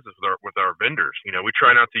run our business with our vendors. We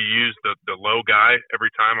try not to use the low guy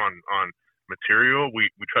every time on material.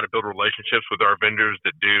 We try to build relationships with our vendors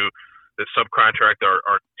that subcontract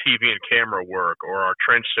our TV and camera work, or our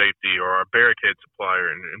trench safety, or our barricade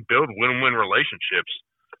supplier, and build win-win relationships.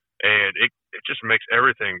 And it just makes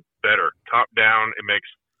everything better. Top down, it makes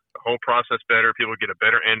the whole process better. People get a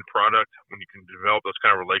better end product when you can develop those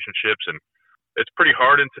kind of relationships. And it's pretty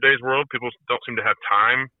hard in today's world. People don't seem to have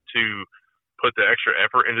time to put the extra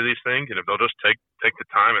effort into these things. And if they'll just take the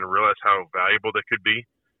time and realize how valuable they could be,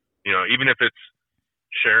 even if it's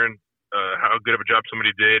sharing how good of a job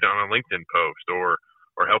somebody did on a LinkedIn post, or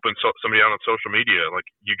helping somebody out on social media like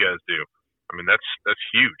you guys do. I mean, that's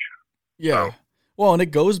huge. Yeah. Well, and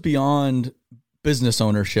it goes beyond business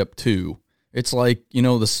ownership too. It's like,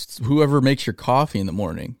 whoever makes your coffee in the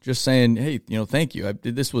morning, just saying, hey, thank you.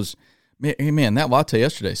 Man, that latte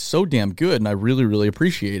yesterday is so damn good, and I really, really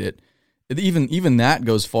appreciate it. Even that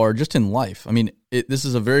goes far just in life. I mean, this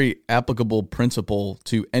is a very applicable principle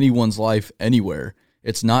to anyone's life anywhere.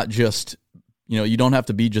 It's not just, you don't have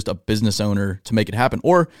to be just a business owner to make it happen.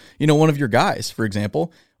 Or, one of your guys, for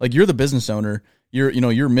example, like you're the business owner, you're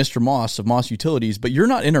Mr. Moss of Moss Utilities, but you're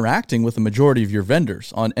not interacting with the majority of your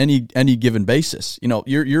vendors on any given basis.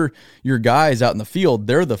 Your guys out in the field,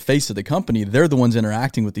 they're the face of the company. They're the ones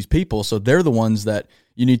interacting with these people. So they're the ones that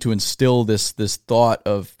you need to instill this thought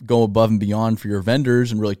of go above and beyond for your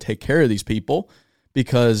vendors and really take care of these people,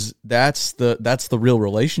 because that's the real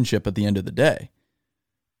relationship at the end of the day.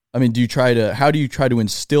 I mean, how do you try to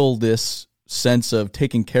instill this sense of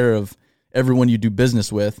taking care of everyone you do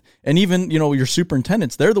business with? And even, your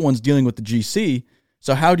superintendents, they're the ones dealing with the GC.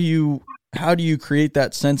 So how do you create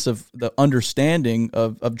that sense of the understanding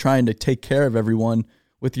of trying to take care of everyone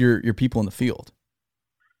with your people in the field?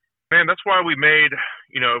 Man, that's why we made,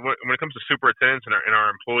 when it comes to superintendents and our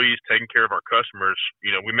employees taking care of our customers,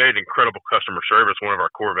 we made incredible customer service one of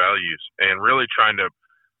our core values, and really trying to,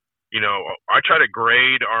 I try to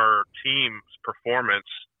grade our team's performance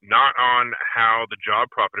not on how the job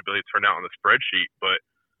profitability turned out on the spreadsheet, but,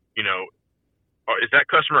 is that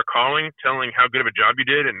customer calling, telling how good of a job you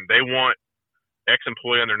did, and they want X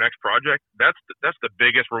employee on their next project? That's the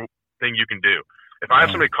biggest thing you can do. If I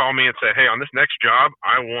have somebody call me and say, hey, on this next job,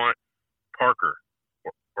 I want Parker,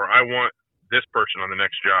 or I want this person on the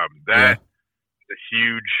next job, that's a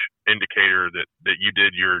huge indicator that you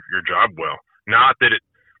did your job well. Not that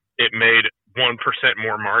it made 1%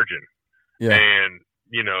 more margin. Yeah. And,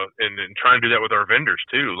 and trying to do that with our vendors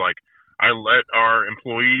too. Like, I let our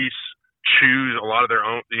employees choose a lot of their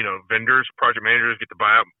own, vendors, project managers get to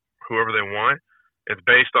buy out whoever they want. It's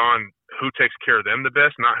based on who takes care of them the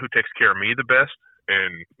best, not who takes care of me the best.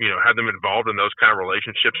 And, have them involved in those kind of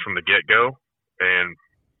relationships from the get-go. And,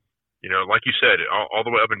 like you said, all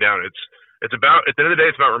the way up and down, it's about, at the end of the day,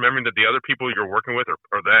 it's about remembering that the other people you're working with are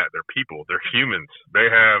they're people, they're humans. They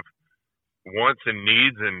have wants and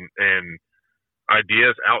needs and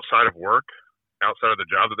ideas outside of work, outside of the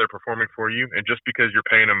job that they're performing for you. And just because you're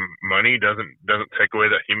paying them money doesn't take away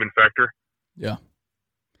that human factor. Yeah.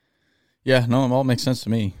 Yeah, no, it all makes sense to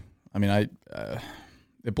me. I mean,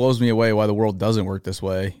 it blows me away why the world doesn't work this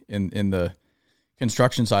way in the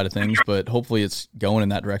construction side of things, but hopefully it's going in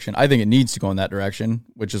that direction. I think it needs to go in that direction,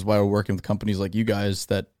 which is why we're working with companies like you guys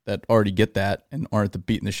that already get that and aren't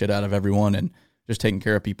beating the shit out of everyone and just taking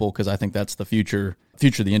care of people, because I think that's the future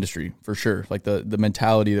of the industry for sure. Like the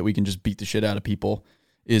mentality that we can just beat the shit out of people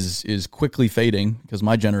is quickly fading, because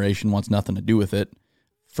my generation wants nothing to do with it,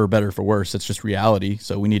 for better or for worse. It's just reality.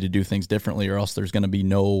 So we need to do things differently, or else there's going to be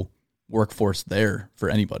no workforce there for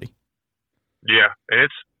anybody. Yeah, and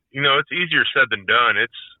it's easier said than done.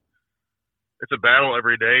 It's a battle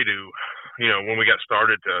every day to, when we got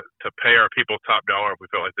started to pay our people top dollar if we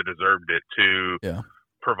felt like they deserved it, to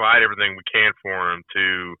provide everything we can for them,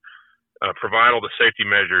 to provide all the safety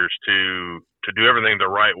measures, to do everything the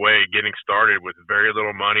right way, getting started with very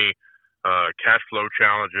little money, cash flow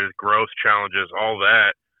challenges, growth challenges, all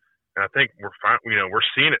that. And I think we're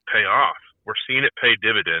seeing it pay off. We're seeing it pay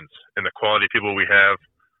dividends in the quality of people we have,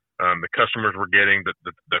 the customers we're getting,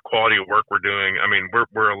 the quality of work we're doing. I mean,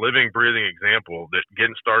 we're a living, breathing example that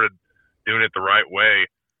getting started, doing it the right way,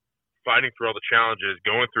 fighting through all the challenges,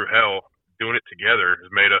 going through hell, doing it together has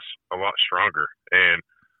made us a lot stronger and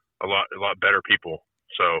a lot better people.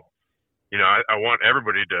 So, I want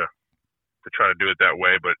everybody to try to do it that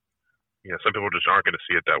way, but some people just aren't going to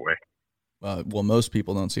see it that way. Well, most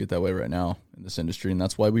people don't see it that way right now in this industry, and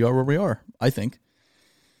that's why we are where we are, I think.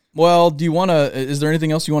 Well, is there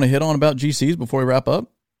anything else you want to hit on about GCs before we wrap up?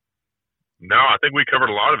 No, I think we covered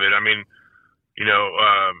a lot of it. I mean,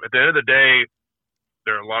 at the end of the day,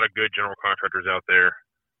 there are a lot of good general contractors out there.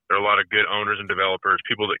 There are a lot of good owners and developers,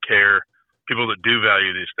 people that care, people that do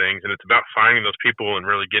value these things. And it's about finding those people and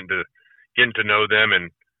really getting to know them and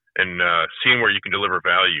seeing where you can deliver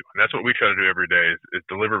value. And that's what we try to do every day is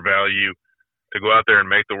deliver value, to go out there and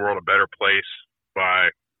make the world a better place by,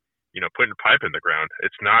 putting a pipe in the ground.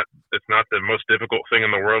 It's not the most difficult thing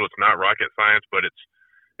in the world. It's not rocket science, but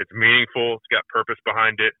it's meaningful. It's got purpose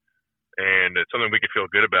behind it, and it's something we can feel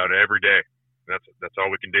good about every day. That's all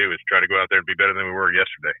we can do is try to go out there and be better than we were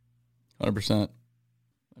yesterday. 100%.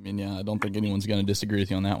 I mean, yeah, I don't think anyone's going to disagree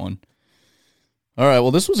with you on that one. All right.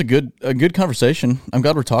 Well, this was a good conversation. I'm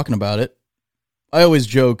glad we're talking about it. I always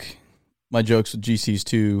joke my jokes with GCs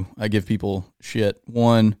too. I give people shit.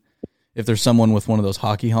 One, if there's someone with one of those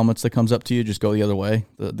hockey helmets that comes up to you, just go the other way.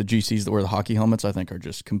 The GCs that wear the hockey helmets, I think, are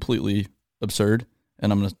just completely absurd.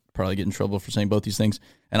 And I'm going to probably get in trouble for saying both these things.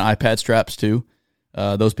 And iPad straps too.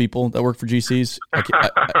 Those people that work for GCs,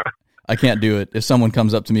 I can't do it. If someone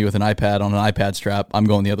comes up to me with an iPad on an iPad strap, I'm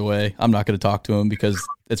going the other way. I'm not going to talk to them because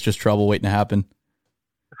it's just trouble waiting to happen.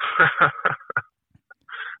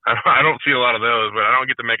 I don't see a lot of those, but I don't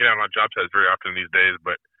get to make it out on job sites very often these days.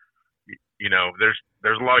 But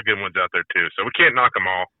there's a lot of good ones out there too. So we can't knock them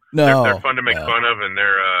all. No, they're fun to make fun of, and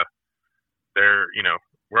they're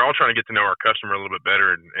we're all trying to get to know our customer a little bit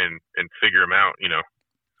better and figure them out.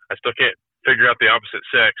 I still can't figure out the opposite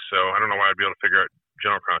sex, so I don't know why I'd be able to figure out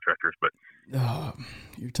general contractors. But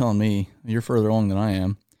you're telling me you're further along than I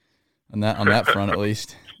am on that front, at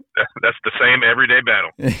least. That's the same everyday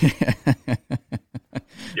battle.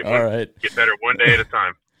 All right. Get better one day at a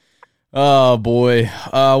time. Oh, boy.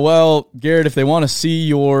 Well, Garrett, if they want to see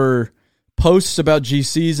your posts about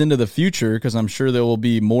GCs into the future, because I'm sure there will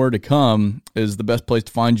be more to come, is the best place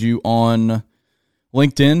to find you on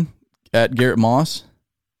LinkedIn at Garrett Moss?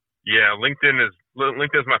 Yeah, LinkedIn is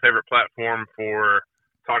LinkedIn is my favorite platform for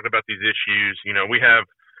talking about these issues. You know, we have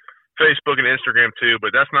Facebook and Instagram too,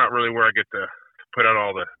 but that's not really where I get to put out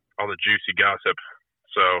all the juicy gossip.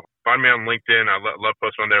 So find me on LinkedIn. I love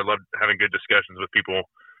posting on there. Love having good discussions with people,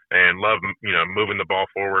 and love, you know, moving the ball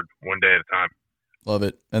forward one day at a time. Love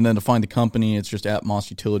it. And then to find the company, it's just at Moss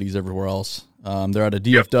Utilities everywhere else. They're out of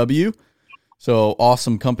DFW. Yep. So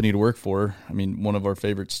awesome company to work for. I mean, one of our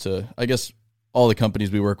favorites to, I guess all the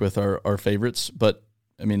companies we work with are our favorites, but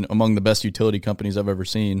I mean, among the best utility companies I've ever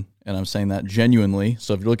seen. And I'm saying that genuinely.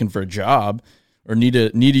 So if you're looking for a job or need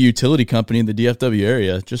a utility company in the DFW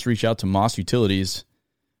area, just reach out to Moss Utilities.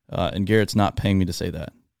 And Garrett's not paying me to say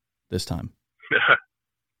that this time.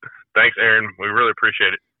 Thanks, Aaron. We really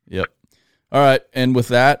appreciate it. Yep. All right. And with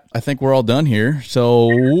that, I think we're all done here.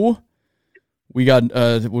 So we got,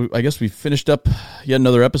 I guess we finished up yet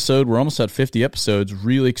another episode. We're almost at 50 episodes.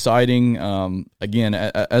 Really exciting. Again,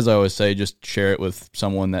 as I always say, just share it with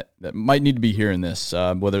someone that might need to be hearing this,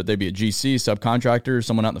 whether they be a GC, subcontractor,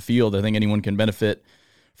 someone out in the field. I think anyone can benefit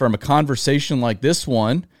from a conversation like this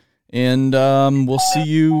one. And we'll see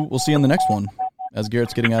you in the next one as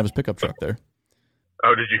Garrett's getting out of his pickup truck there.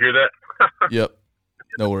 Oh, did you hear that? Yep.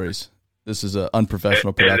 No worries. This is an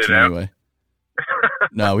unprofessional production anyway.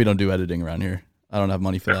 No, we don't do editing around here. I don't have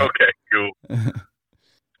money for that. Okay, cool. All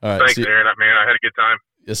right. Thanks, Aaron. Man, I had a good time.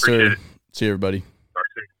 Yes, Appreciate sir. it. See you, everybody.